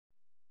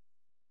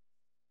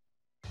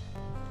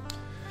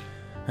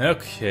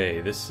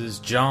Okay, this is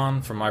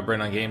John from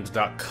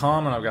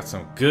MyBrainOnGames.com, and I've got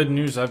some good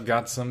news, I've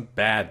got some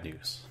bad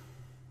news.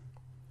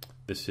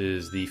 This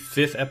is the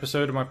 5th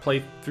episode of my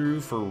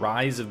playthrough for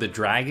Rise of the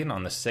Dragon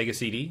on the Sega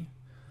CD.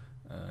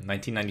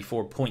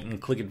 1994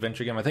 point-and-click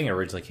adventure game. I think it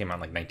originally came out in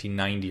like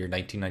 1990 or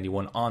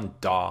 1991 on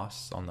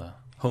DOS, on the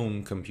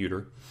home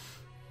computer.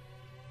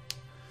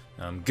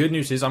 Good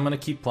news is I'm going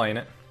to keep playing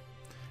it.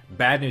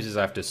 Bad news is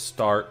I have to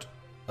start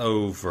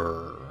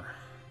over.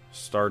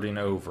 Starting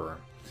over.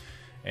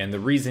 And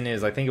the reason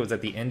is, I think it was at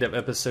the end of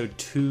episode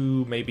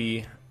 2,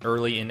 maybe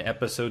early in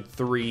episode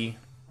 3,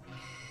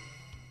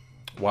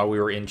 while we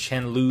were in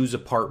Chen Lu's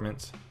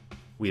apartment,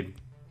 we had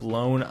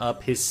blown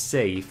up his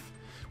safe.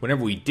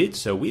 Whenever we did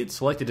so, we had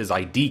selected his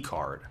ID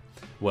card.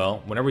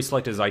 Well, whenever we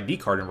selected his ID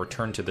card and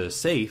returned to the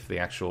safe, the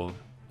actual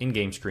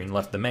in-game screen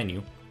left the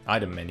menu,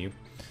 item menu,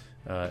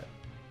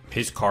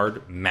 his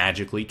card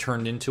magically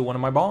turned into one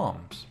of my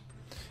bombs.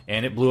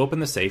 And it blew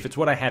open the safe. It's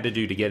what I had to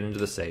do to get into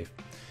the safe.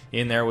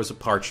 In there was a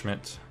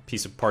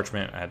piece of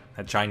parchment,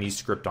 had Chinese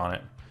script on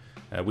it.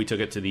 We took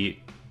it to the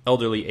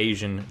elderly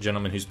Asian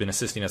gentleman who's been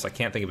assisting us. I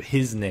can't think of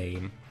his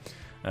name,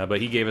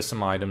 but he gave us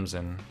some items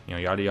and,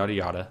 yada, yada,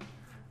 yada.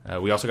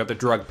 We also got the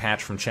drug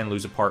patch from Chen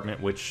Lu's apartment,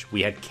 which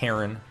we had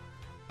Karen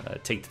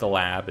take to the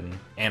lab and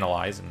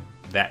analyze, and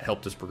that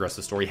helped us progress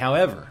the story.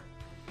 However,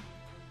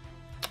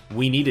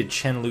 we needed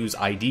Chen Lu's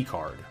ID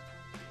card.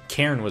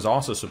 Karen was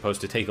also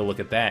supposed to take a look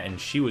at that, and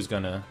she was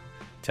going to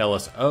tell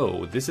us,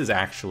 oh, this is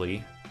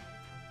actually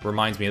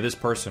reminds me of this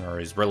person or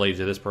is related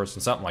to this person,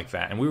 something like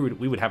that. And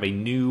we would have a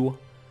new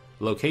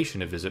location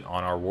to visit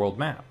on our world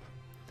map.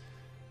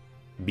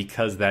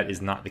 Because that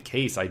is not the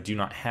case, I do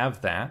not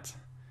have that.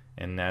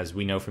 And as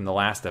we know from the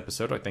last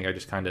episode, I think I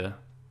just kind of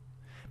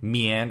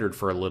meandered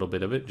for a little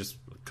bit of it, just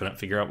couldn't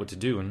figure out what to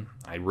do, and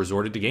I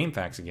resorted to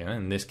GameFAQs again.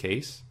 In this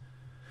case,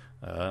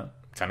 kind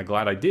of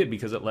glad I did,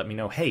 because it let me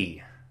know,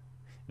 hey,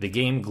 the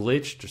game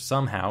glitched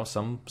somehow,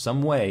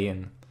 some way,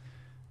 and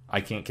I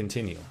can't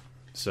continue.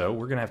 So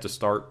we're going to have to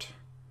start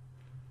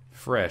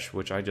fresh,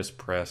 which I just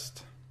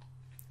pressed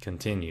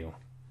continue.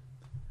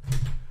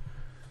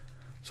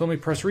 So let me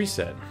press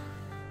reset.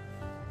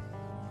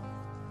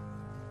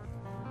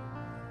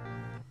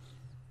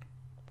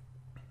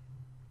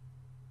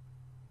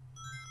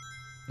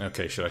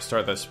 Okay, should I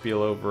start that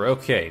spiel over?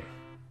 Okay.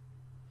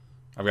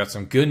 I've got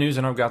some good news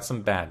and I've got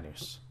some bad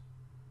news.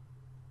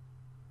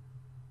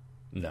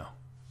 No.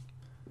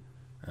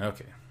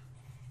 Okay.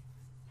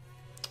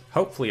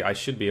 Hopefully I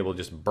should be able to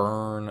just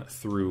burn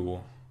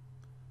through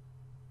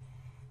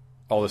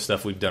all the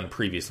stuff we've done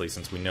previously,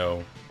 since we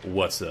know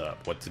what's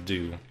up, what to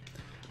do.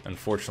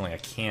 Unfortunately, I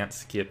can't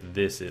skip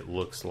this, it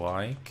looks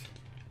like.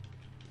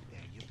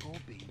 There you go,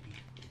 baby.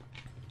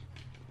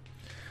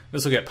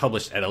 This will get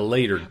published at a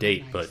later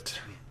date, but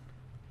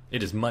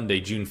it is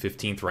Monday, June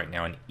 15th right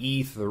now, and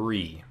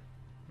E3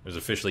 has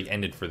officially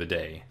ended for the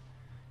day.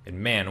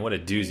 And man, what a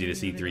doozy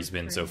this E3's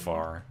been so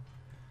far.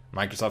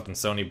 Microsoft and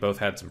Sony both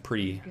had some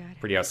pretty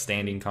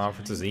outstanding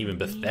conferences, and even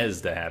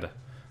Bethesda had a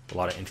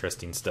lot of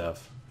interesting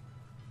stuff.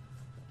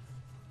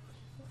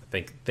 I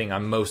think the thing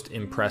I'm most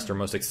impressed or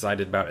most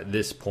excited about at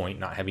this point,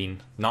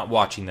 not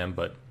watching them,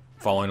 but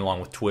following along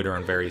with Twitter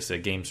and various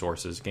game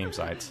sources, game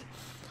sites,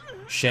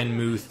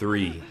 Shenmue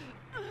 3.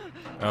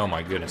 Oh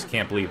my goodness,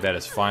 can't believe that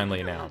is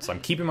finally announced. I'm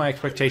keeping my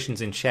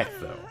expectations in check,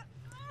 though.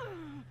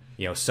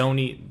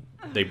 Sony,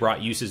 they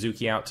brought Yu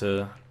Suzuki out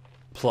to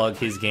plug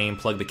his game,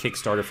 plug the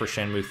Kickstarter for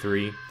Shenmue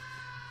 3.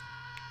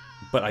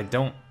 But I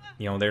don't,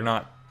 they're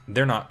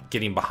not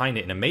getting behind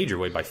it in a major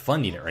way by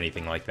funding it or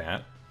anything like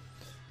that.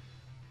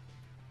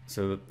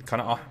 So kind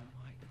of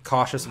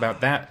cautious about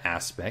that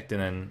aspect.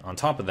 And then on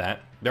top of that,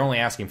 they're only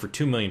asking for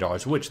 $2 million,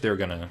 which they're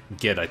going to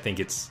get. I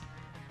think it's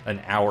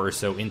an hour or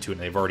so into it,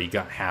 and they've already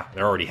got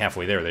they're already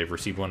halfway there. They've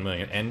received $1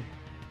 million, and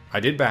I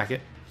did back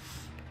it.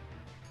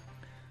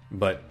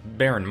 But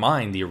bear in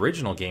mind, the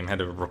original game had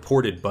a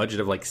reported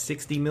budget of like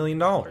 $60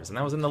 million, and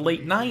that was in the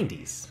late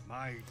 90s.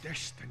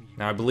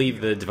 Now, I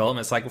believe the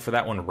development cycle for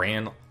that one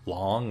ran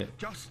long.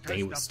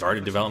 They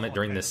started development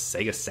during the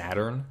Sega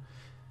Saturn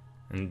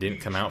and didn't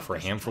come out for a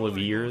handful of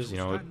years.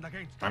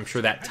 I'm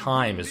sure that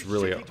time is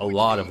really a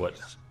lot of what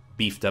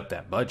beefed up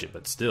that budget,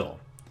 but still.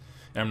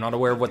 And I'm not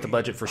aware of what the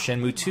budget for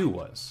Shenmue 2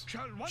 was.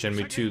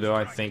 Shenmue 2, though,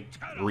 I think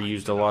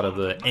reused a lot of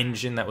the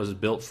engine that was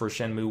built for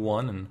Shenmue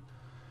 1, and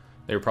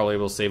they were probably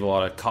able to save a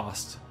lot of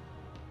cost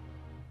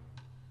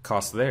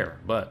there.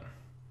 But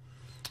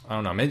I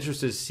don't know. I'm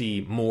interested to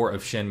see more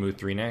of Shenmue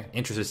 3 now.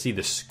 Interested to see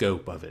the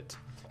scope of it,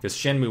 because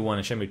Shenmue 1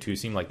 and Shenmue 2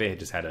 seemed like they had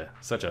just had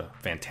such a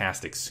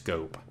fantastic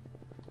scope.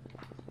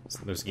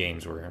 Those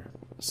games were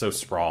so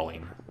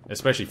sprawling,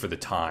 especially for the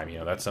time.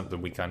 That's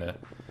something we kind of,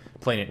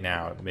 playing it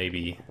now,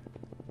 maybe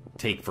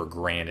take for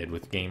granted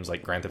with games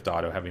like Grand Theft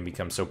Auto having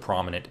become so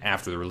prominent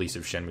after the release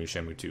of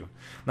Shenmue 2.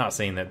 Not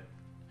saying that,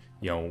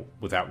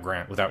 without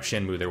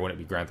Shenmue there wouldn't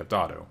be Grand Theft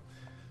Auto.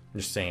 I'm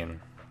just saying,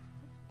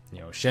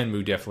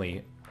 Shenmue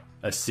definitely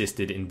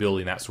assisted in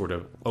building that sort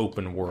of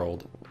open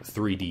world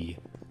 3D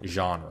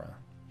genre.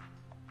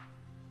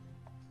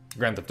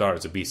 Grand Theft Auto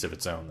is a beast of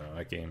its own, though.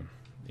 That game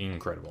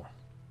incredible.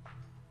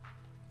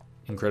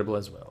 Incredible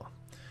as well.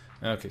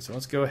 Okay, so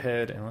let's go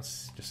ahead and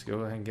let's just go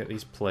ahead and get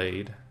these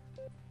played.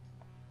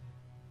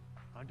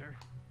 Hunter,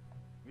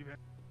 we've had...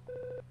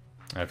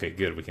 Okay,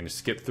 good. We can just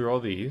skip through all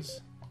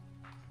these.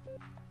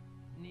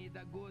 Need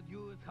a good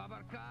used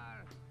hover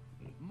car?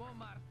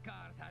 Momar's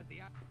cars has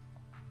the...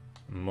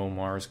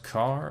 Momar's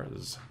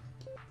Cars.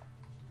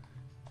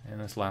 And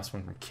this last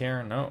one from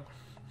Karen. No.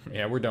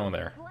 Yeah, we're done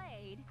there.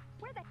 Blade,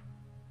 where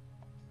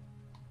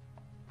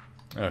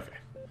the... Okay.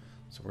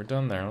 So we're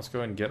done there. Let's go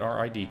ahead and get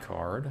our ID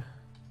card.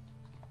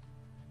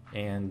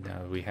 And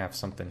we have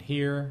something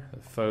here. A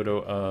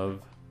photo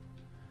of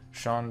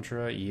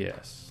Chandra.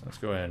 Yes. Let's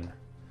go ahead and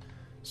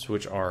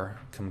switch our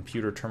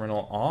computer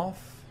terminal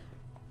off.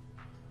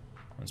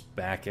 Let's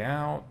back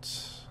out.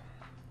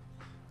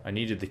 I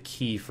needed the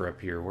key for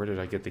up here. Where did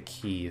I get the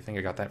key? I think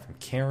I got that from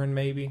Karen,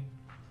 maybe?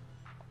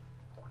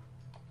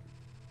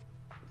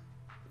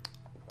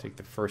 Take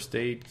the first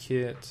aid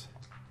kit.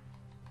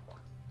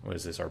 What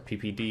is this? Our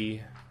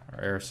PPD?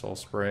 Our aerosol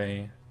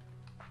spray?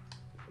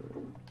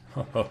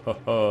 Ha ha ha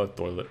ha,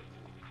 toilet.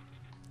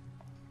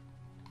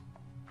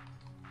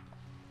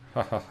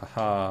 Ha ha ha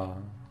ha.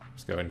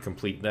 Let's go ahead and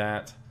complete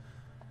that.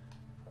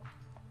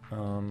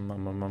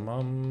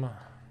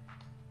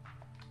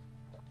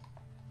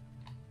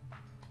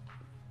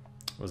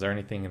 Was there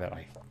anything that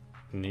I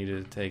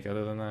needed to take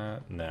other than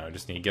that? No, I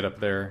just need to get up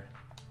there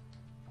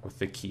with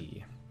the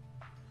key.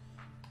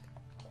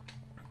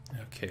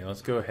 Okay,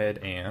 let's go ahead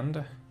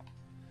and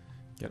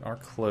get our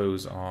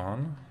clothes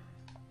on.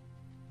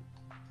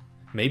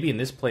 Maybe in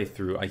this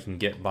playthrough I can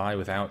get by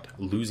without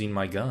losing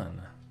my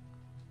gun.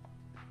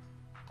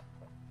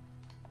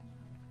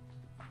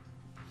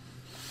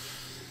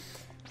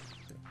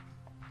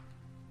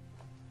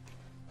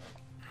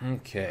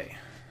 Okay.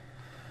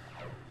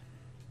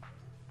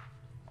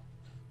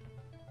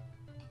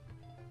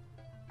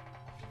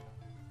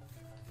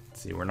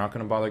 Let's see, we're not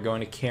going to bother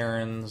going to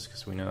Karen's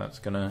because we know that's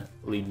going to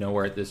lead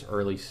nowhere at this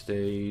early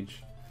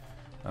stage.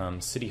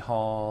 City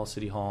Hall,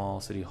 City Hall,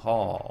 City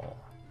Hall.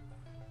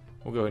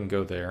 We'll go ahead and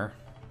go there.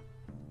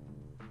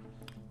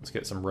 Let's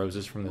get some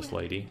roses from this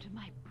lady.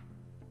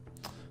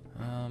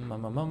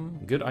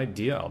 Good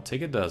idea. I'll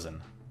take a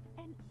dozen.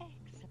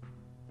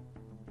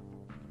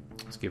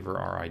 Let's give her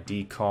our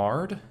ID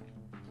card.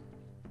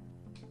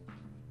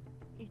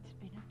 It's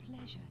been a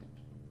pleasure.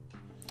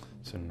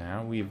 So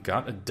now we've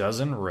got a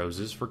dozen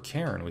roses for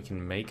Karen. We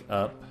can make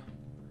up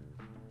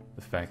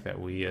the fact that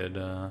we had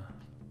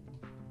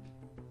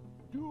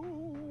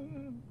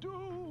Doom,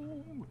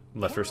 doom,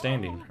 left her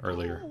standing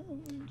earlier.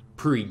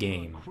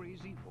 Pre-game.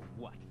 crazy or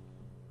what?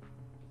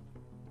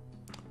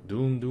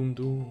 Doom, doom,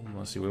 doom.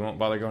 Let's see, we won't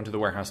bother going to the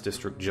warehouse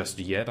district just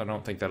yet. I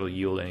don't think that'll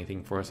yield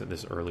anything for us at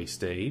this early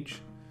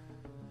stage.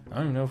 I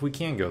don't even know if we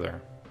can go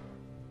there.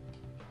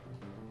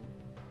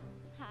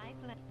 Hi,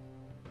 Blade.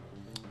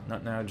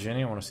 Not now,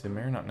 Jenny. I want to see the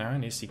mayor. Not now. I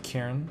need to see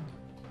Karen.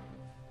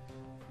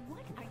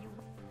 What are you...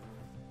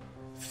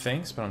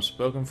 Thanks, but I'm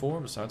spoken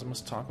for. Besides, I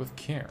must talk with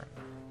Karen.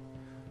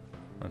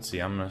 Let's see.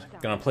 I'm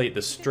gonna play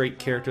the straight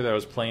character that I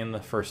was playing the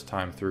first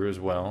time through as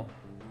well.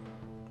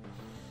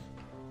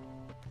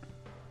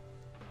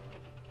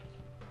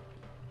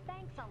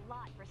 Thanks a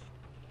lot for...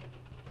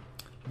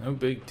 No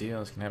big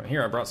deal. This can happen.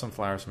 Here, I brought some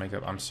flowers to make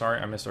up. I'm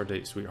sorry I missed our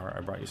date, sweetheart. I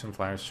brought you some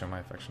flowers to show my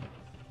affection.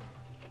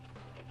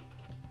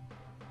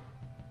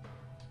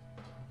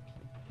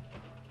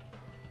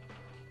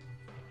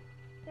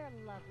 They're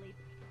lovely.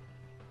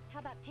 How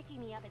about picking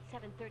me up at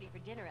 7:30 for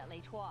dinner at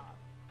L'Etoile?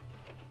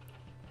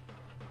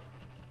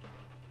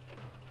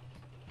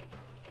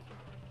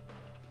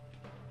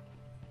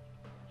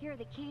 Here are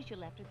the keys you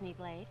left with me,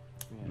 Blade.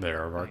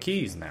 There are our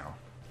keys now.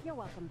 You're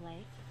welcome,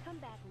 Blade. Come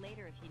back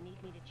later if you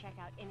need me to check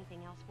out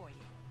anything else for you.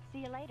 See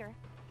you later.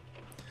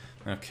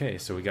 Okay,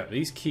 so we got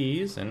these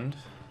keys, and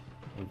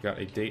we've got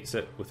a date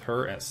set with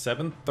her at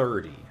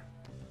 7:30.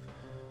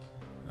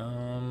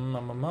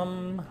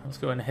 Let's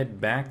go ahead and head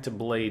back to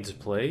Blade's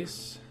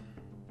place.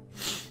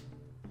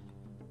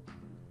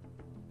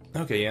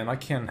 Okay, and I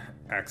can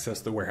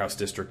access the warehouse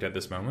district at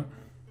this moment.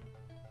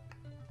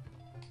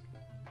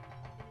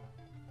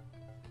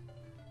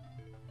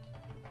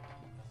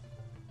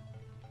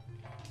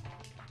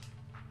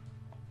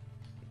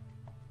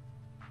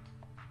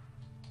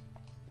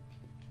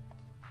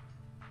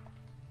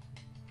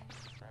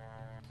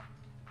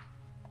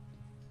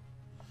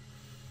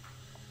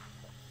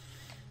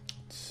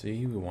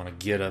 See, we want to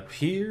get up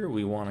here,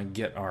 we want to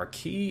get our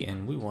key,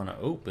 and we want to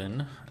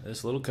open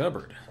this little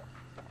cupboard.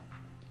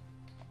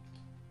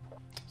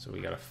 So we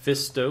got a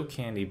Fisto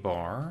candy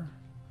bar.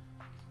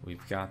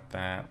 We've got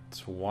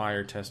that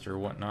wire tester or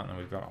whatnot, and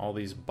we've got all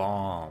these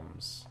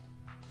bombs.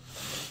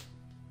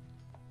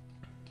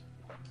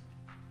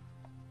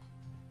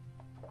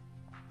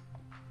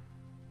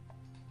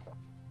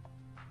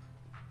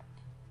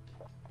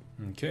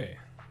 Okay.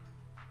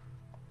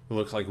 It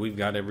looks like we've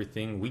got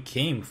everything we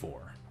came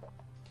for.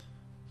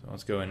 So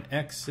let's go and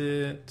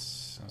exit.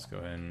 Let's go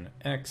ahead and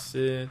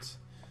exit.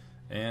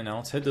 And now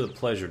let's head to the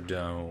Pleasure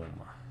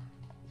Dome.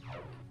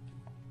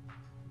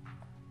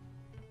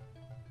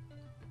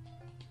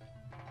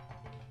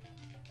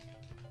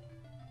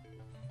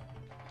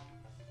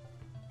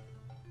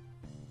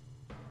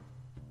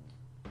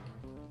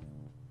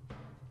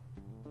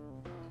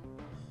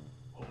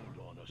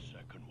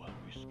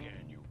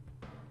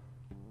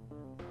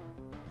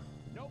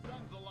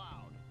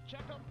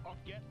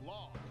 get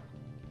lost.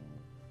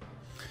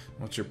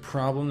 What's your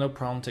problem? No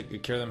problem. Take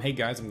good care of them. Hey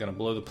guys, I'm gonna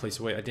blow the place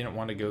away. I didn't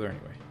want to go there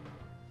anyway.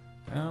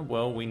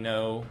 Well, we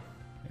know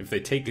if they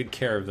take good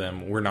care of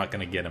them, we're not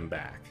gonna get them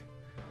back.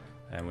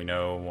 And we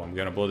know I'm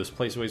gonna blow this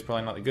place away is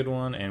probably not the good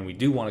one, and we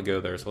do want to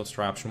go there, so let's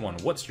try option 1.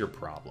 What's your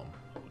problem?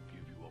 I'll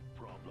give you a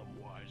problem,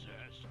 wise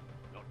ass.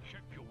 Now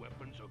check your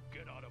weapons or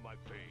get out of my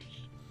face.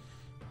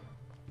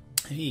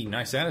 Hey,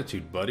 nice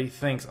attitude, buddy.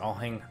 Thanks. I'll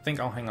hang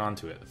on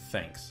to it.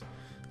 Thanks.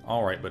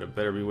 All right, but it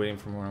better be waiting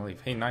for me when I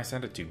leave. Hey, nice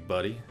attitude,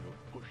 buddy.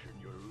 You're pushing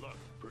your luck,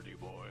 pretty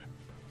boy.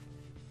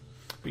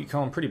 What you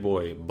calling pretty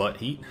boy? Butt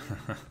heat?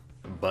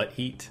 Butt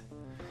heat?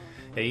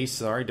 Hey,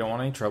 sorry, don't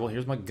want any trouble.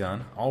 Here's my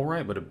gun. All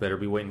right, but it better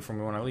be waiting for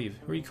me when I leave.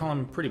 Who are you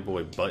calling pretty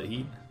boy? Butt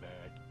heat?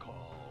 Bad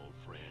call,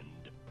 friend.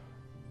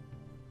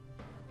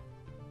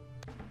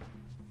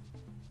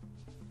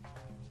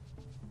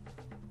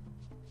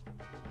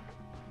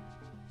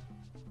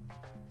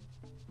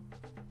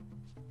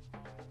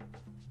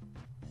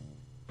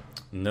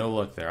 No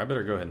luck there. I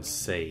better go ahead and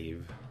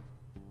save.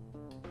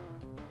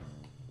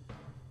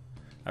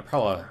 I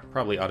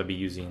probably ought to be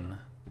using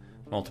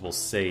multiple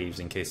saves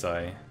in case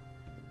I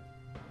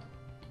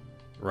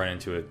run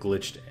into a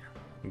glitch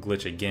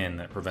again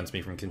that prevents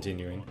me from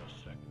continuing.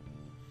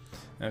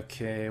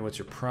 Okay, what's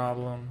your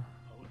problem?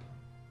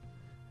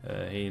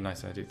 Hey,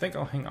 nice idea. Think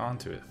I'll hang on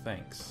to it.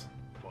 Thanks.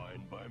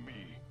 Fine by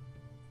me.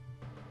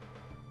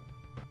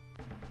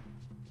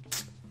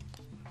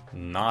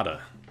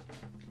 Nada.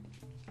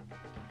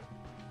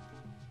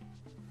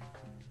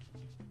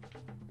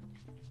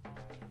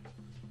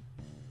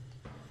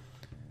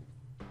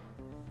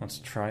 Let's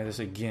try this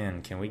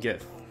again. Can we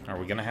get... Are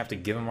we gonna have to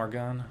give him our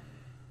gun?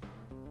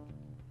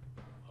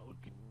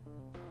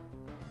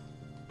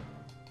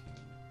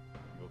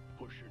 You're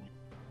pushing.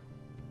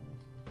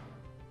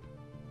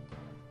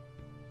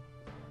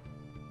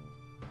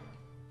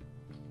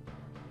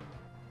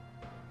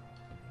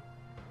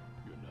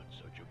 You're not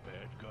such a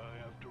bad guy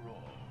after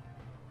all.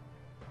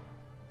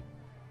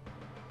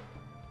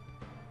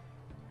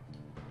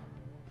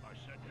 I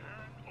said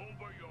hand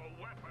over your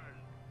weapon.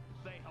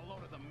 Say hello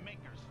to the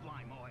maker,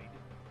 Slimoid.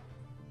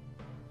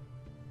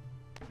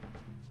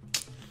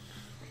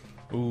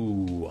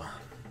 Ooh.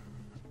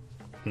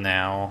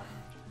 Now.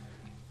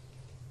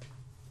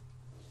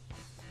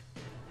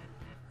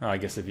 I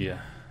guess if you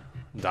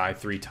die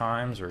 3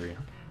 times, or you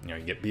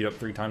get beat up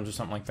 3 times or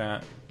something like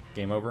that,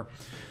 game over.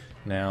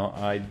 Now,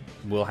 I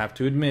will have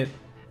to admit,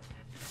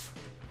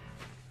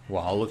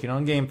 while looking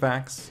on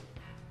GameFAQs,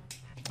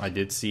 I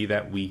did see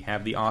that we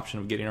have the option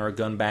of getting our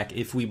gun back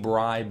if we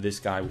bribe this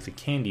guy with a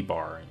candy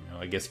bar.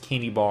 I guess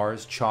candy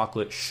bars,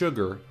 chocolate,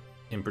 sugar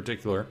in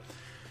particular,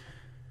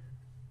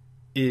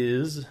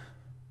 is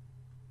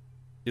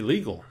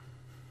illegal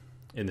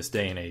in this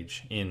day and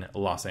age in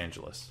Los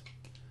Angeles.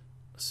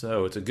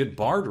 So it's a good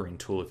bartering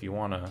tool if you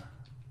want to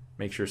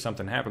make sure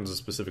something happens a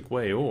specific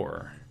way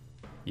or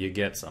you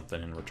get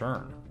something in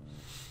return.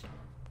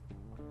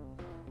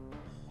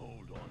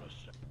 Hold on a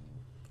sec.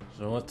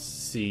 So let's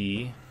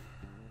see.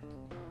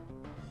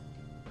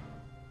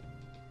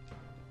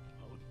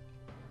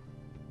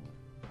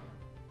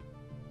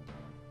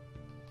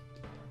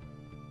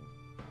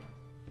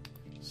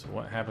 So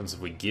what happens if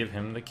we give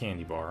him the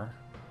candy bar?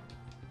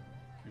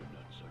 You're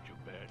not such a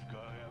bad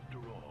guy after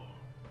all.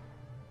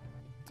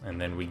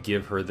 And then we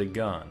give her the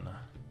gun.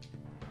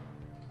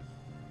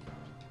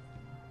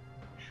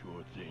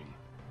 Sure thing.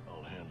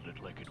 I'll handle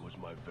it like it was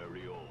my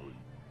very own.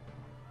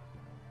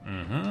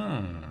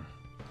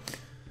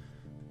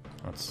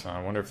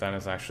 I wonder if that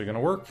is actually going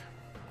to work.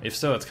 If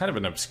so, it's kind of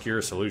an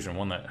obscure solution,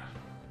 one that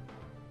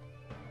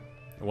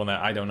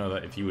I don't know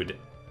that if you would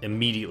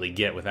immediately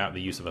get without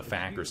the use of a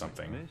FAQ or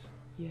something.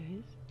 Yes?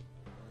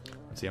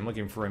 Let's see, I'm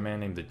looking for a man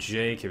named the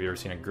Jake. Have you ever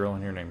seen a girl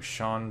in here named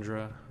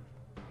Chandra?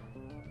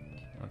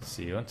 Let's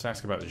see, let's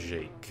ask about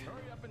Jake.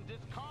 Hurry up and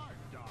discard,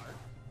 Dart.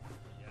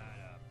 Shut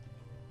up.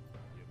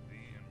 You're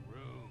being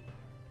rude.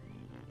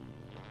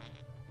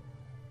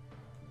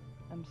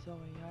 I'm sorry,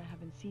 I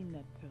haven't seen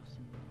that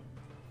person.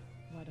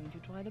 Why don't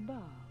you try the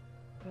bar?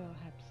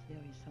 Perhaps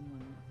there is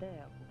someone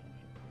there who can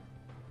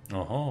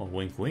help you. Oh,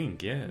 wink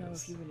wink, Now, if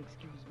yes. you will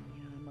excuse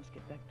me, I must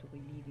get back to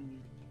relieving you.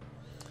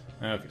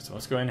 Okay, so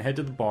let's go ahead and head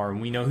to the bar,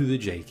 and we know who the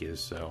Jake is,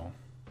 so...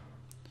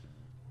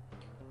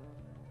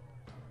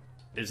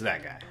 It's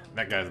that guy.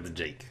 That guy's the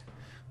Jake.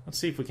 Let's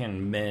see if we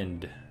can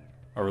mend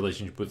our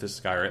relationship with this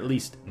guy, or at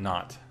least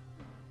not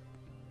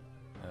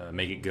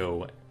make it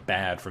go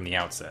bad from the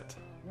outset.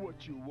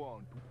 What you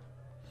want?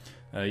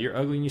 You're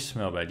ugly and you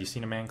smell bad. You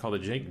seen a man called a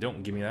Jake?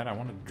 Don't give me that. I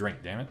want a drink,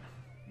 damn it.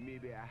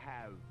 Maybe I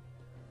have.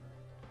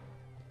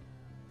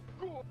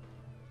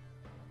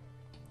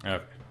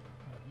 Okay.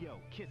 Yo,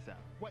 kiss up.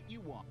 What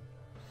you want?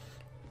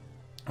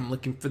 I'm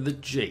looking for the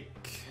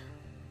Jake.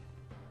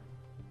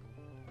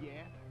 Yeah?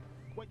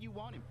 What you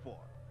want him for?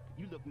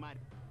 You look mighty.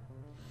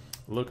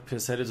 Look,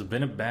 pisshead, it's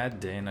been a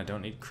bad day and I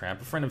don't need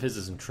crap. A friend of his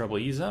is in trouble.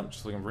 Ease up.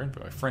 Just looking for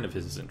info. A friend of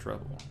his is in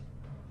trouble.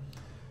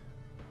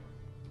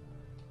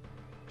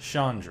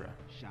 Chandra.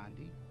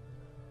 Shandy?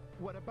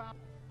 What about?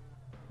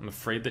 I'm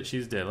afraid that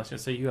she's dead. Let's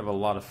just say you have a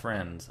lot of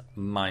friends.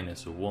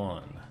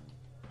 -1.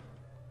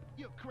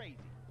 You're crazy.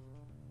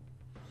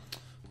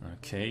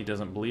 Okay, he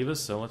doesn't believe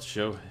us, so let's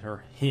show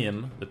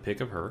him the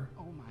pic of her.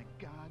 Oh my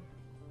God.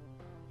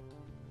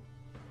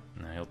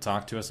 Now he'll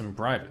talk to us in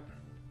private.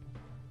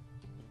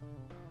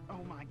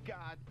 Oh my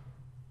God.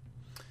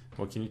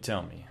 What can you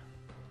tell me?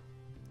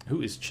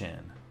 Who is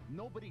Chen?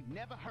 Nobody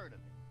never heard of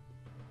it.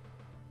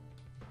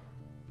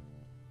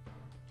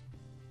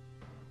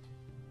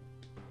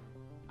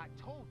 I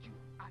told you,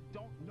 I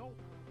don't know.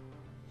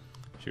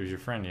 She was your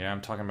friend, yeah?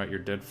 I'm talking about your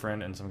dead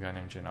friend and some guy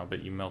named Chen. I'll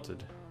bet you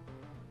melted.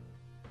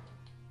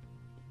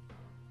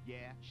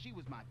 Yeah, she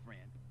was my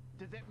friend.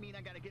 Does that mean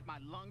I gotta get my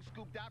lungs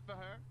scooped out for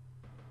her?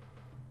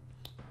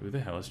 Who the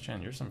hell is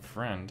Chen? You're some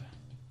friend.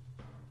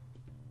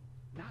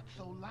 Not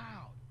so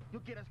loud.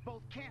 You'll get us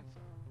both canceled.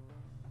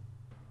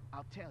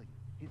 I'll tell you,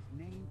 his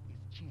name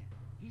is Chen.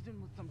 He's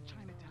in with some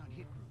Chinatown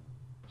hit group.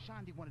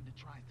 Shandi wanted to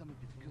try some of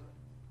his goods.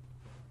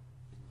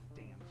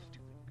 Damn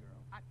stupid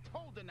girl. I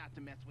told her not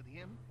to mess with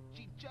him.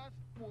 She just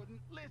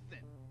wouldn't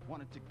listen.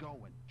 Wanted to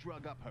go and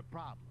drug up her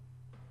problem.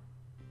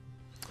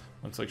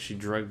 Looks like she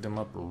drugged him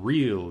up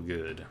real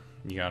good.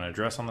 You got an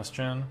address on this,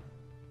 Chen?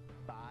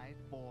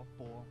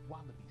 544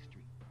 Wallaby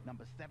Street,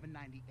 number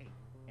 798.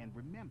 And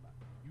remember,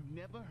 you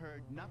never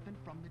heard nothing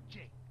from the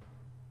Jake.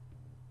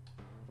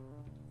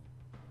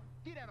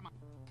 Get out of my...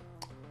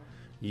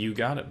 You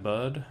got it,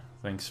 bud.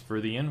 Thanks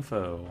for the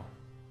info.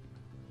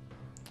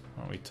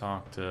 Why don't we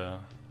talk to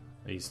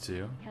these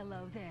two?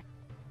 Hello there.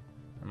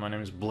 My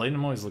name is Blade.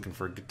 I'm always looking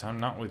for a good time.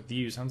 Not with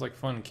you. Sounds like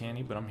fun,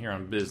 Candy, but I'm here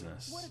on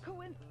business. What a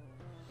coincidence.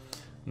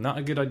 Not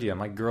a good idea.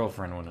 My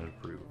girlfriend wouldn't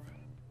approve.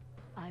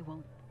 I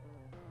won't.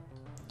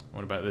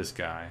 What about this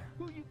guy?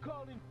 Who you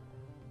calling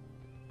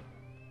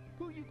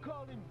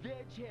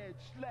veghead,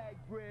 slag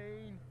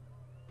brain?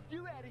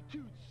 Your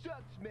attitude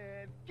sucks,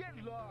 man. Get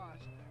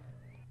lost.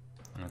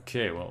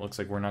 Okay, well, it looks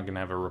like we're not going to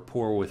have a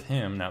rapport with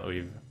him now that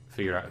we've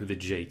figured out who the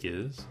Jake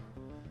is.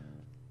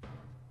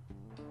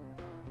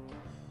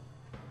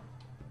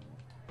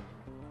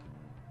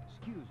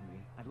 Excuse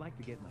me, I'd like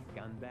to get my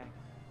gun back.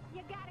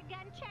 You got a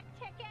gun check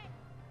ticket?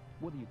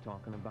 What are you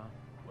talking about?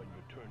 When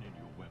you turn in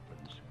your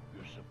weapons,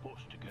 you're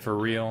supposed to get For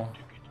real?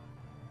 ticket.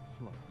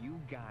 Look, you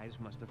guys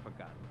must have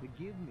forgotten to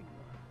give me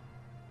one.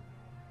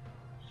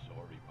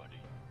 Sorry, buddy.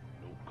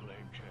 No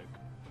claim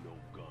check, no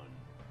gun.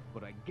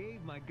 But I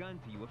gave my gun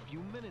to you a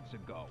few minutes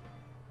ago.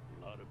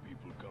 A lot of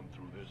people come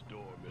through this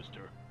door,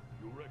 mister.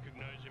 You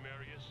recognize him,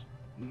 Arius?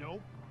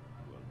 Nope.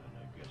 Well, then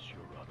I guess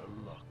you're out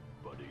of luck,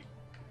 buddy.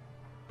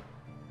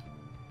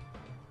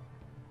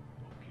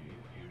 Okay,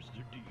 here's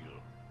the deal.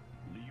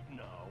 Leave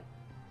now.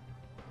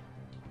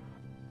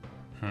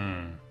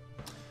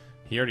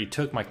 He already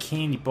took my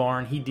candy bar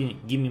and he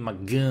didn't give me my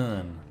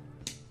gun.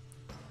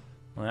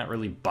 Well, that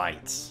really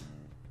bites.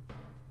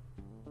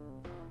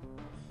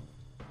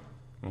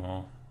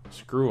 Well,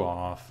 screw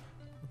off.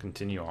 We'll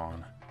continue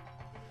on.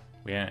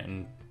 We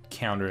hadn't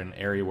encountered an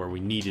area where we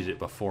needed it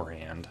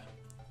beforehand.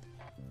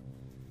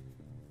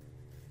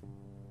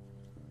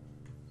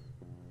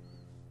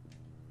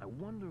 I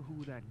wonder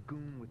who that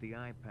goon with the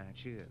eye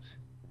patch is.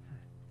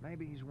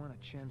 Maybe he's one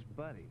of Chen's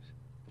buddies.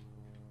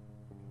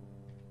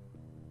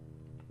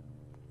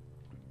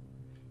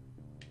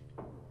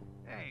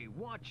 Hey,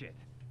 watch it!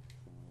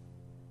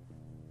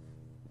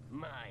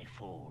 My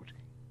fault.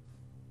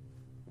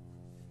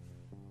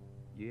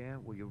 Yeah,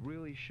 well, you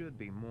really should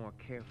be more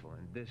careful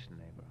in this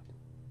neighborhood.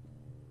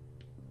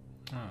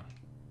 Huh.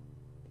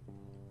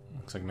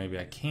 Looks like maybe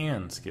I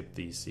can skip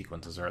these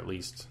sequences, or at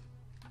least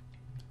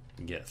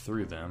get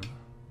through them.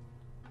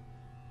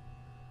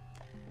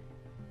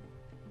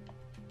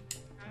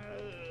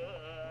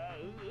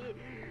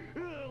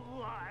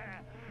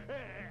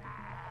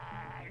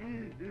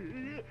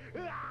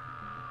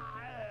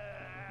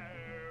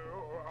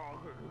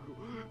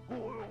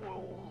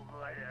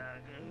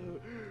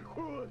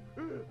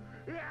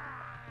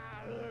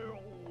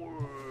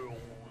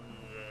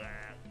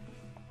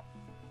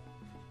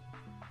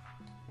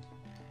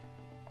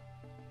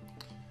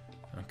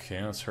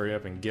 Okay, let's hurry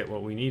up and get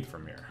what we need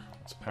from here.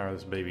 Let's power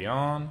this baby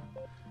on.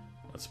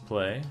 Let's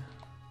play.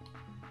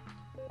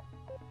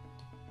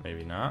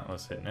 Maybe not.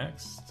 Let's hit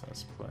next.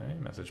 Let's play.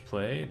 Message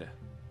played.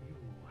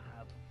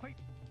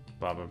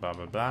 Blah, blah, blah,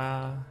 blah,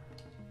 blah.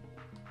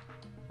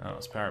 Oh,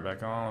 let's power it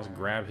back on. Let's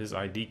grab his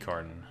ID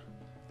card and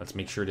let's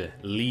make sure to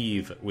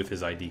leave with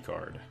his ID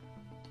card.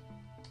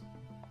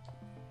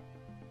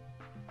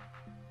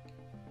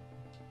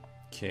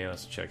 Okay,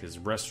 let's check his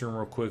restroom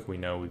real quick. We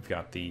know we've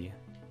got the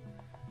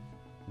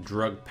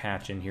drug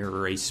patch in here,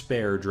 or a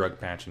spare drug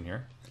patch in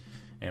here.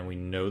 And we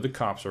know the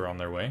cops are on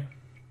their way.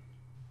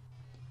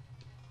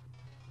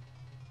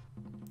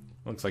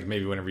 Looks like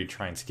maybe whenever you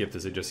try and skip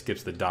this, it just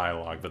skips the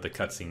dialogue, but the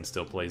cutscene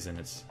still plays in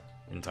its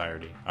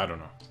entirety. I don't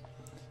know.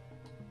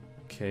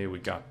 Okay, we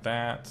got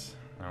that.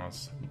 Now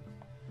let's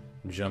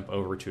jump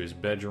over to his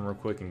bedroom real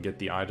quick and get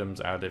the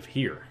items out of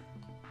here.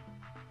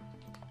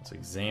 Let's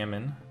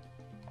examine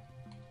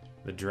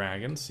the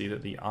dragon, see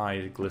that the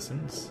eye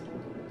glistens.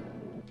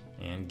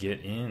 and get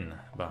in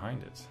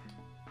behind it.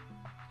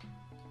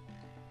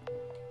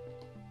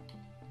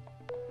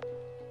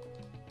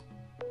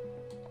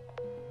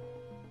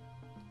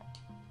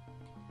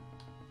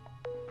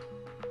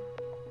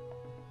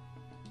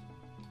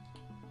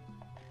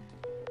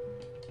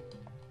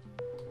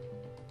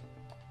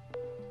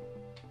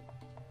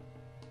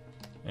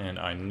 And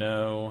I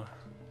know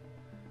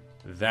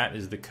that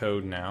is the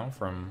code now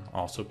from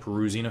also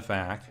perusing a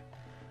fact,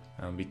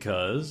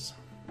 because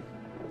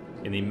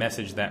in the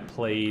message that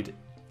played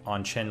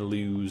on Chen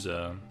Lu's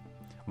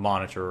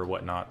monitor or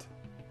whatnot,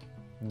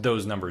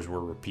 those numbers were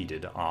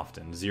repeated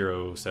often.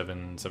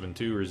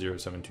 0772 or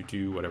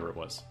 0722, whatever it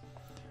was.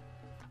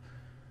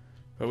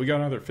 But we got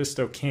another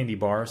Fisto candy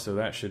bar, so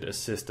that should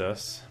assist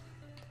us.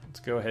 Let's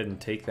go ahead and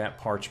take that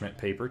parchment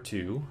paper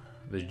to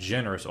the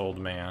generous old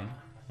man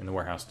in the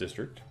warehouse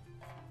district.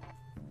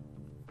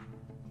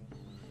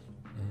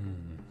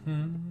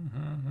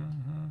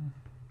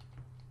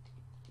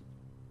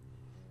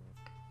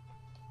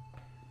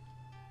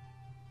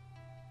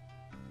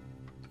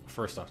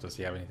 First off, does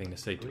he have anything to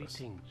say to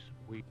us?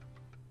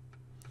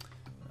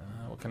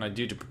 What can I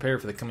do to prepare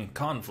for the coming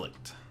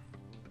conflict?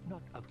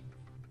 Not a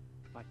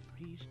but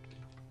priest.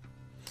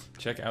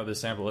 Check out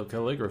this sample of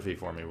calligraphy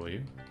for me, will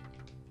you?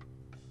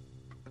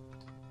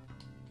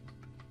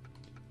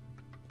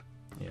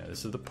 Yeah,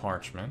 this is the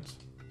parchment.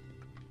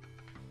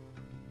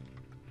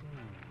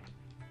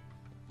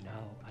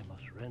 Now I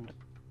must render.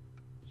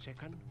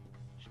 Second.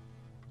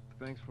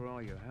 Thanks for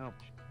all your help.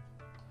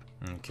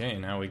 Okay,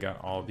 now we got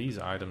all these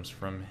items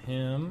from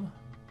him.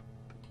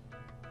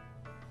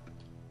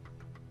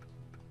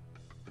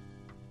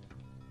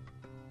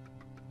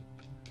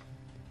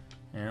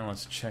 And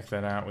let's check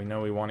that out. We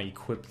know we want to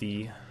equip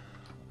the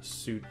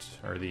suit,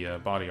 or the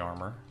body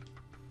armor.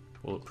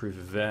 Bulletproof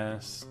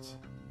vest.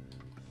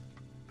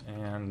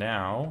 And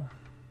now,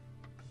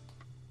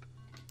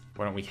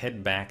 why don't we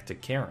head back to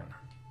Karen?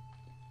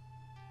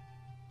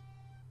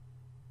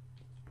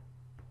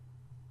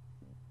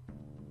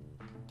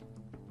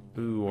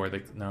 Ooh, or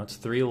the... No, it's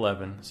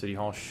 311. City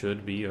Hall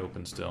should be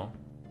open still.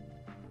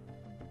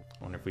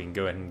 I wonder if we can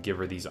go ahead and give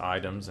her these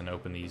items and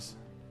open these.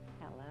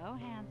 Hello,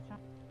 handsome.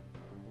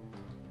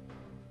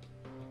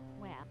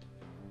 Well,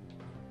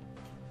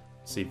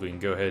 See if we can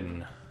go ahead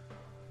and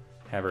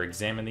have her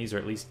examine these, or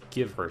at least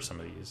give her some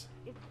of these.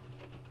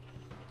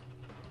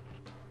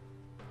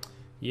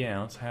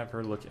 Yeah, let's have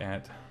her look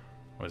at...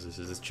 What is this?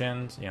 Is this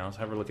Chen's? Yeah, let's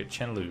have her look at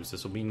Chen Lu's.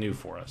 This will be new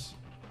for us.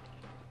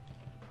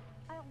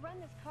 I'll run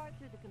this card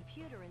through the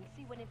computer and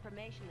see what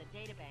information the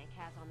databank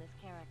has on this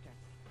character.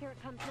 Here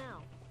it comes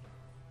now.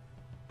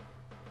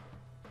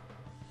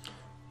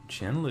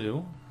 Chen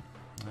Lu.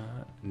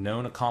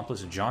 Known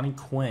accomplice Johnny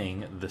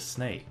Quang, the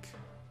Snake.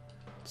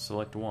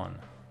 Select one.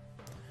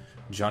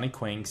 Johnny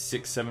Quang,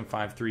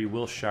 6753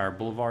 Wilshire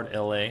Boulevard,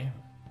 LA.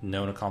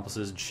 Known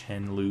accomplices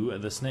Chen Lu,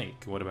 the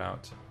Snake. What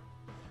about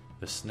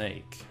the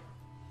Snake?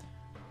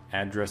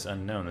 Address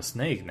unknown. The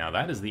Snake, now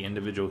that is the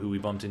individual who we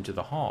bumped into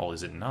the hall,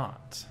 is it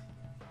not?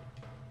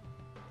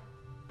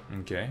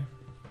 Okay.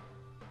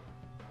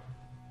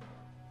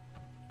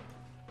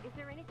 Is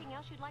there anything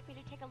else you'd like me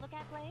to take a look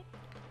at, Blade?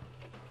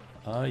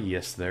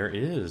 Yes, there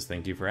is.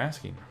 Thank you for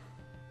asking.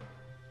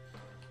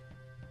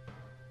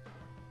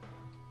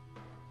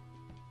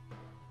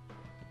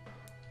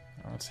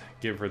 Let's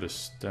give her the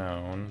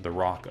stone, the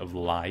rock of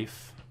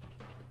life.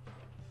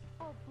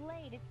 Oh,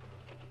 Blade, it's...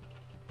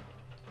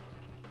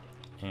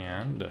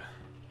 And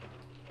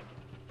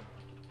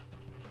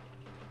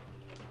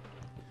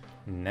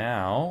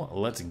now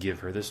let's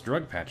give her this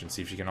drug patch and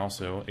see if she can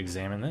also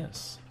examine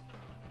this.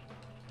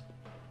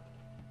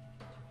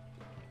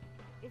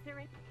 Is there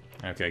any...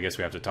 Okay, I guess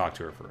we have to talk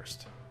to her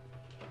first.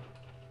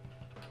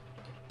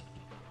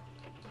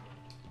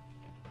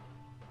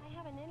 I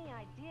haven't any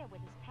idea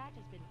what this patch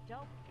has been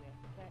doped with,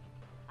 but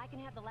I can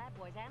have the lab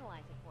boys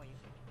analyze it for you.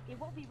 It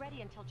won't be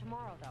ready until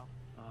tomorrow, though.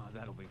 Ah,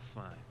 that'll be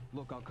fine.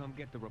 Look, I'll come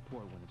get the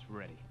report when it's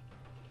ready.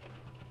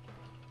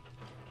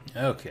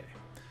 Okay,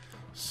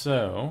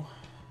 so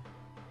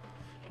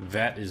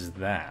that is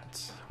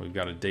that. We've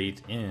got a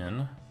date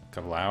in a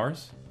couple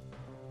hours.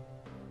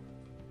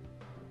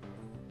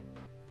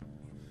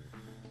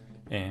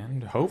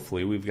 And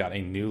hopefully we've got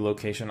a new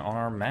location on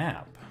our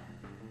map.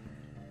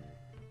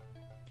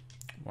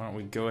 Why don't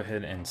we go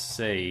ahead and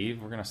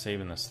save? We're going to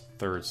save in this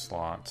third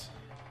slot,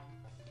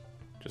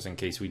 just in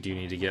case we do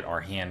need to get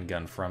our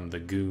handgun from the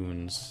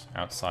goons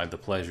outside the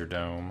Pleasure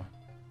Dome.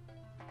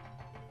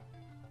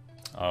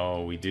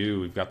 Oh, we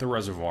do. We've got the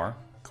reservoir.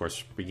 Of course,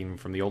 speaking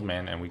from the old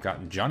man, and we've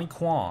got Johnny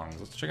Quang's.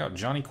 Let's check out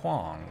Johnny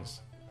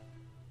Quang's.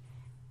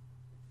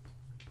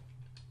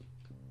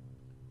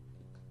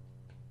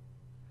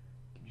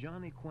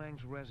 Johnny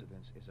Quang's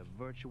residence is a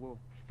virtual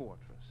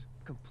fortress,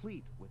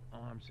 complete with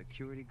armed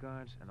security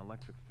guards and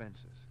electric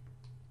fences.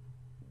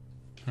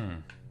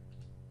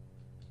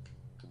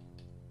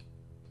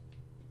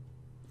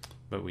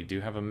 But we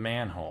do have a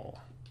manhole.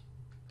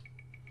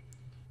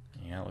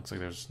 Yeah, it looks like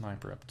there's a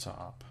sniper up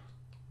top.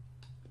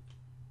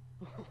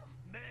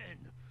 Man,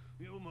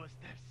 you must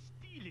have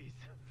steelies.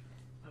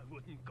 I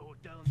wouldn't go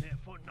down there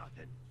for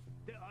nothing.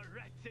 There are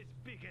rats as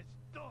big as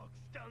dogs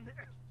down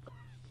there.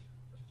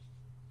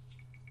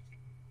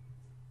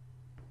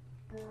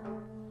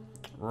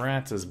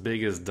 Rats as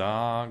big as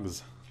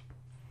dogs.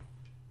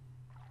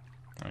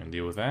 I can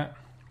deal with that.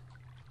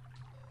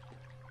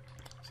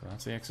 So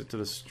that's the exit to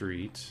the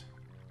street.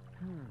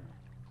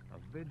 A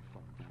vid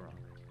phone truck.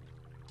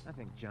 I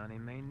think Johnny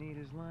may need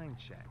his line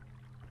checked.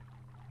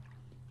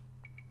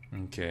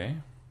 Okay.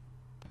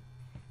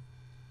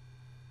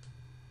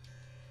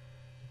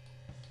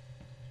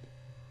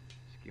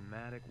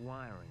 Schematic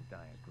wiring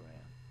diagram.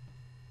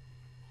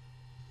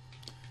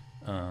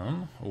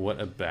 What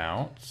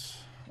about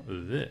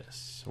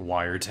this?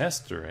 Wire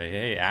tester.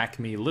 Hey,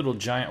 Acme Little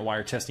Giant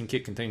Wire Testing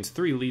Kit contains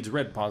 3 leads,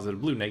 red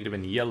positive, blue negative,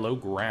 and yellow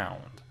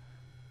ground.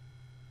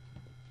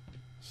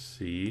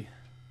 See?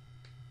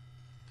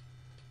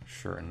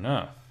 Sure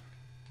enough.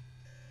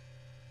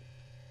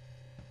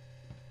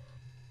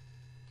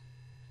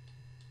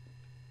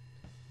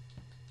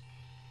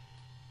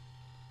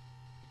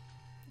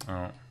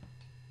 I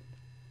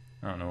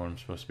don't know what I'm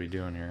supposed to be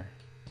doing here.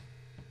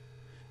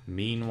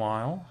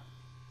 Meanwhile,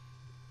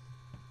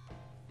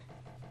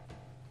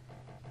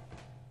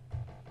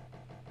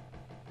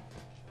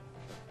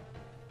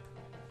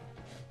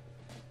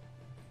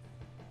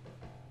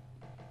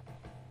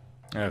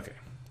 okay,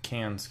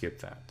 can skip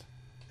that.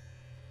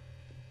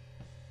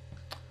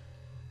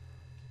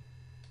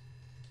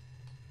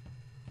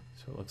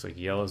 So it looks like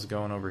yellow's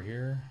going over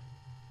here.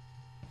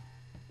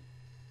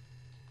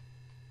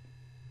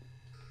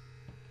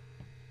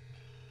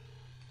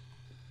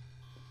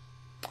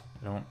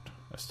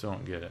 I still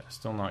don't get it.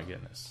 Still not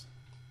getting this.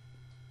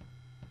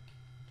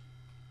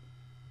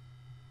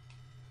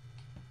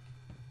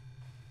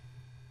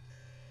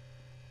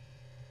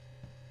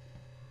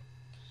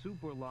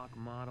 Super lock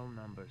model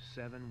number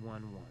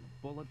 711.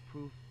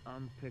 Bulletproof,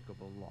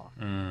 unpickable lock.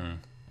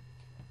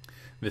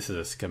 This is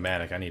a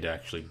schematic. I need to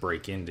actually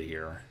break into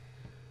here.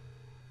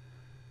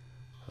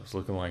 It's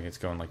looking like it's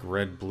going like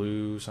red,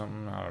 blue,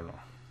 something. I don't know.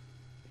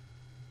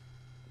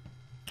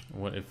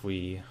 What if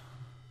we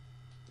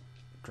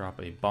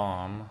drop a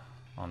bomb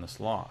on this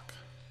lock?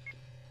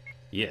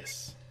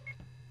 Yes.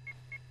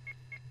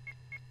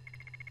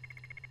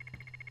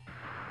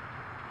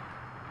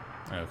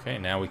 Okay,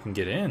 now we can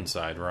get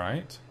inside,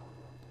 right?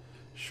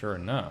 Sure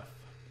enough.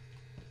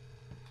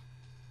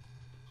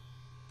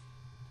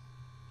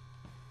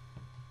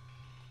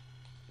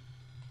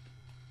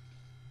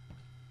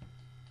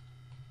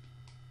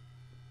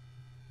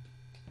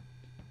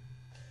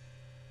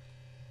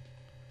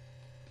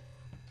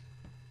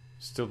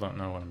 Still don't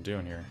know what I'm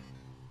doing here.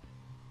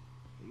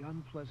 The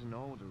unpleasant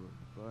odor of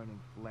the burning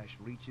flesh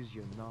reaches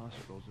your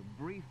nostrils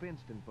a brief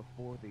instant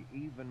before the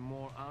even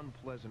more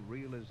unpleasant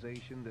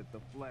realization that the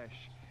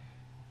flesh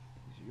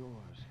is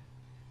yours.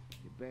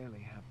 You barely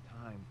have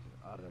time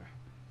to utter.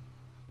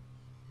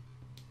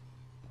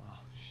 Oh,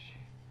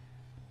 shit.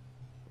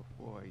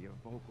 Before your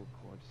vocal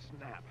cords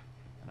snap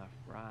and are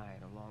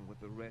fried along with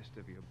the rest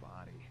of your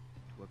body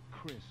to a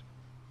crisp,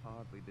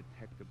 hardly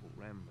detectable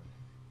remnant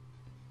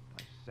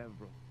by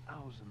several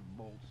thousand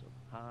volts of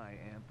high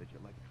ampage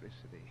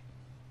electricity.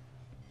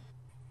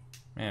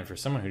 Man, for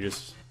someone who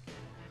just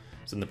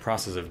is in the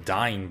process of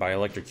dying by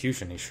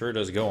electrocution, he sure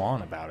does go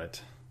on about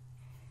it.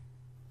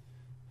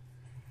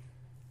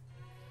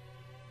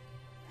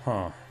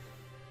 Huh.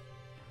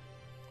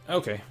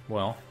 Okay,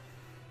 well.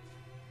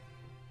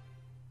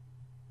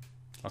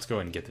 Let's go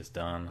ahead and get this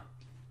done.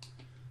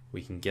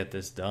 We can get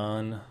this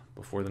done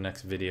before the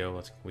next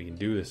video. We can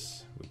do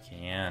this. We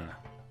can.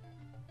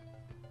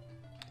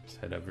 Let's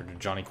head over to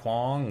Johnny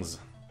Kwong's.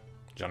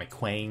 Johnny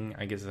Quang,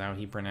 I guess is how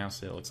he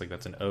pronounced it. It looks like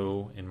that's an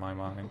O in my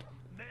mind.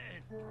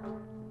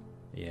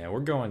 Yeah,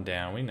 we're going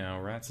down. We know.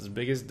 Rats as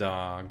big as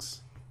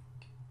dogs.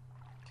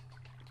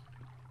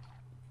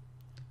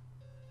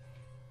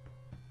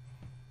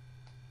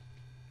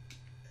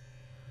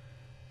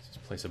 Let's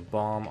just place a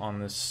bomb on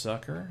this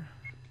sucker.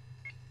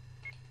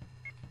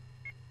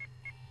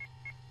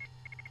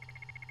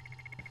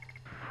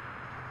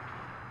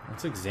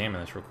 Let's examine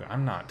this real quick.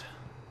 I'm not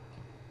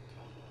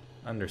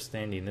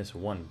understanding this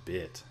one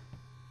bit.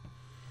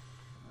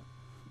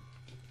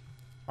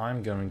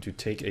 I'm going to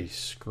take a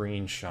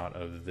screenshot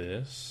of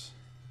this.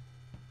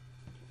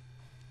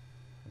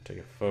 I'll take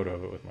a photo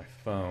of it with my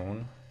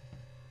phone.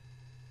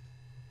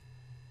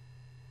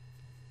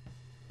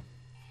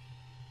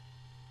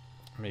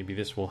 Maybe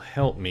this will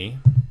help me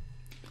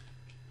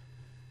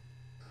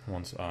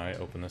once I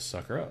open this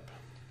sucker up.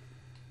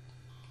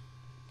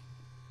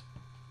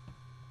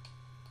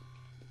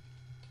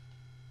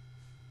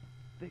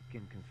 Thick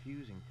and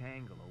confusing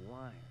tangle of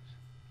wires.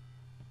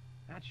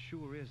 That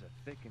sure is a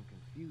thick and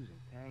confusing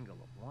tangle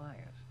of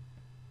wires.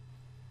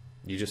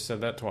 You just said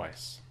that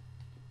twice.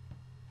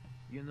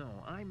 You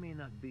know, I may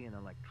not be an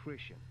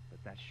electrician,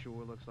 but that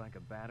sure looks like a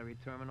battery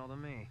terminal to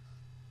me.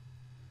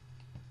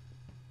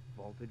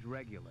 Voltage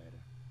regulator.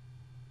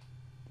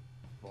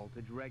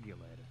 Voltage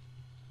regulator.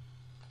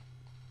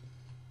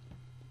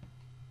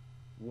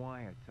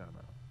 Wire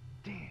terminal.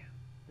 Damn,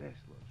 this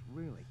looks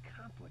really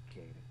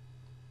complicated.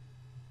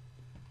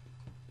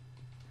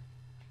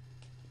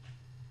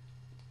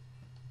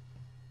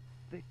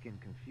 thick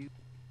and confused.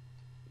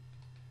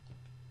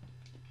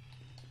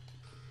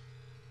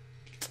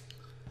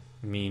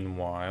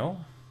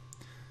 Meanwhile,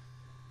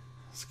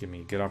 this give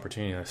me a good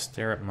opportunity to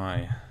stare at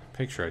my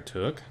picture I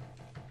took.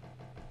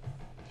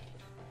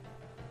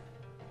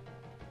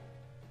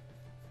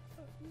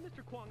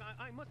 Mr. Kwong,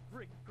 I must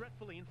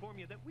regretfully inform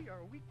you that we are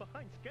a week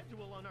behind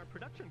schedule on our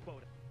production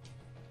quota.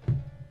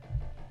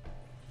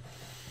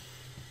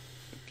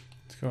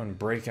 Let's go and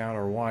break out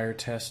our wire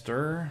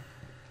tester.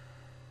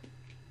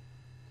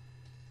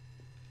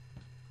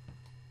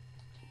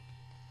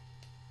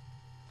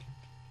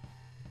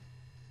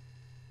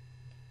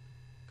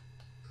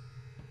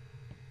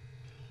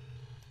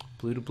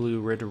 Blue to blue,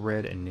 red to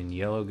red, and then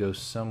yellow goes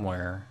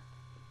somewhere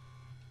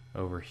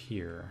over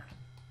here.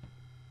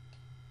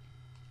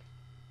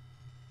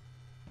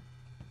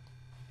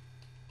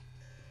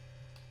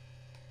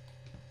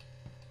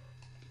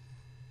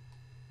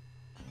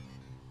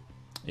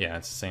 Yeah,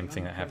 it's the same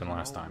thing that happened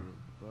last time.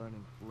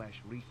 Burning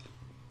flesh reek.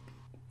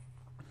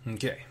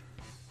 Okay.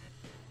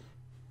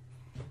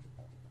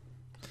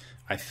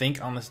 I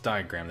think on this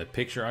diagram, the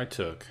picture I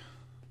took,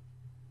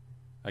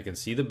 I can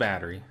see the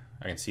battery.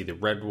 I can see the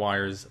red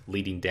wires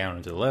leading down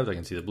into the left. I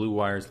can see the blue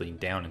wires leading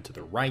down into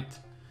the right.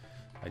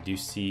 I do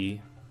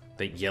see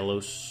that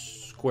yellow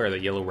square,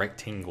 that yellow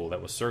rectangle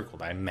that was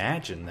circled. I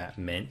imagine that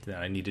meant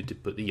that I needed to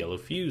put the yellow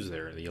fuse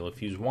there, the yellow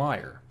fuse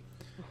wire.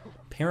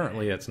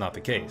 Apparently, that's not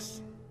the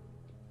case.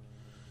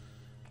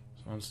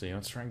 So let's see.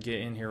 Let's try and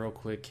get in here real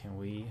quick. Can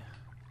we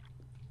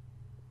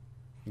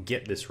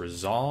get this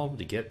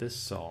resolved, get this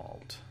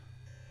solved?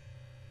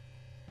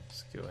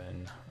 Let's go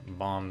ahead and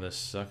bomb this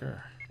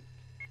sucker.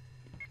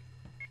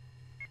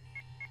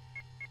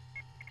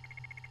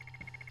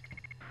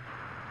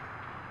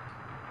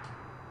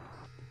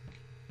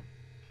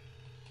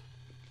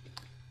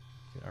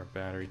 Get our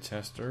battery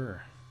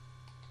tester.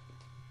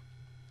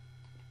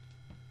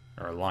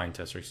 Or a line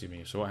tester, excuse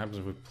me. So what happens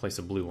if we place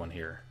a blue one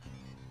here?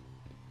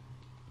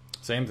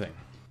 Same thing.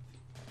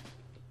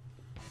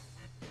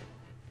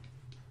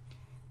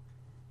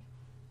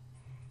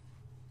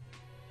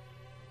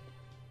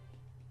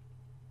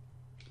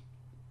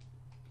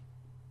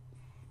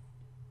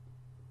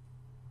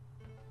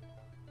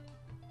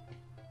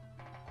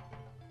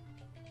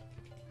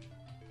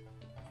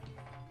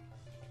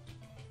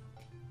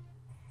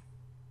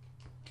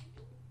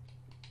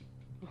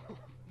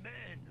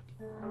 Man!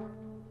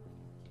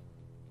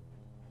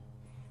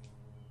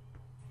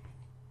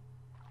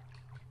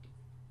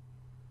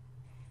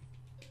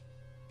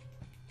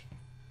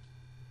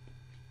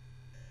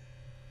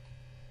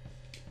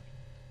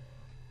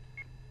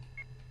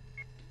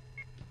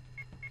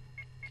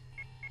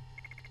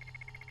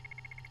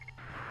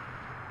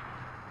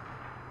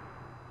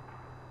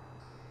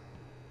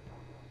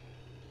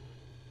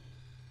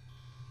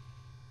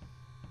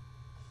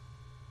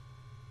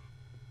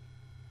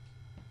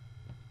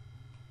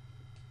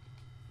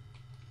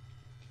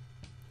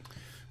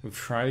 We've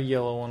tried a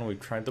yellow one, we've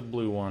tried the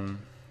blue one.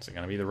 Is it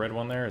going to be the red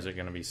one there, or is it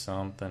going to be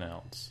something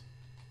else?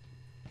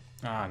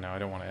 Ah, no, I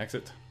don't want to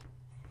exit.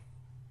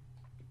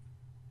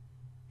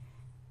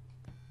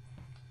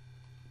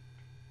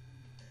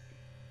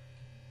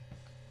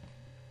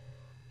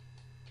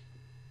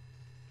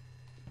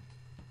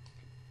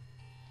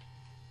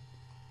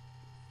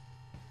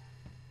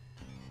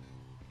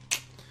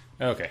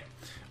 Okay,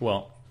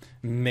 well,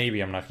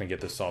 maybe I'm not going to get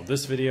this solved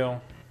this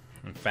video.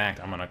 In fact,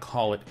 I'm going to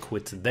call it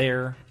quits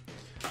there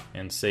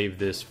and save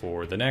this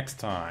for the next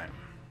time.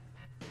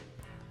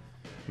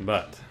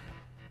 But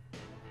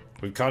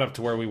we've caught up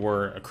to where we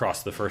were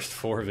across the first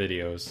 4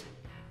 videos.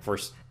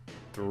 First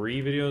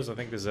 3 videos, I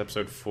think this is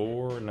episode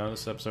 4. No,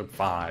 this is episode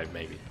 5,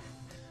 maybe.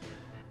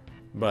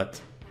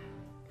 But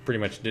pretty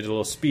much did a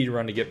little speed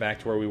run to get back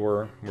to where we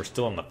were. We're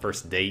still on the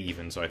first day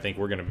even, so I think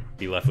we're going to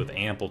be left with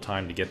ample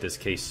time to get this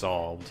case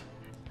solved.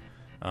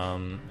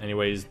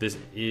 Anyways, this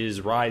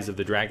is Rise of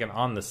the Dragon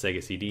on the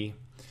Sega CD.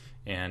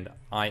 And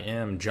I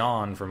am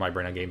John from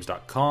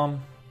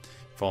MyBrainOnGames.com.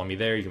 Follow me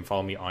there. You can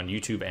follow me on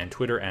YouTube and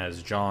Twitter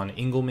as John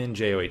Engelman,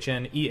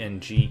 John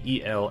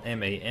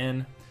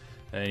Engelman.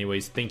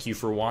 Anyways, thank you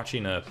for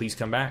watching. Please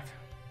come back.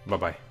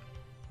 Bye-bye.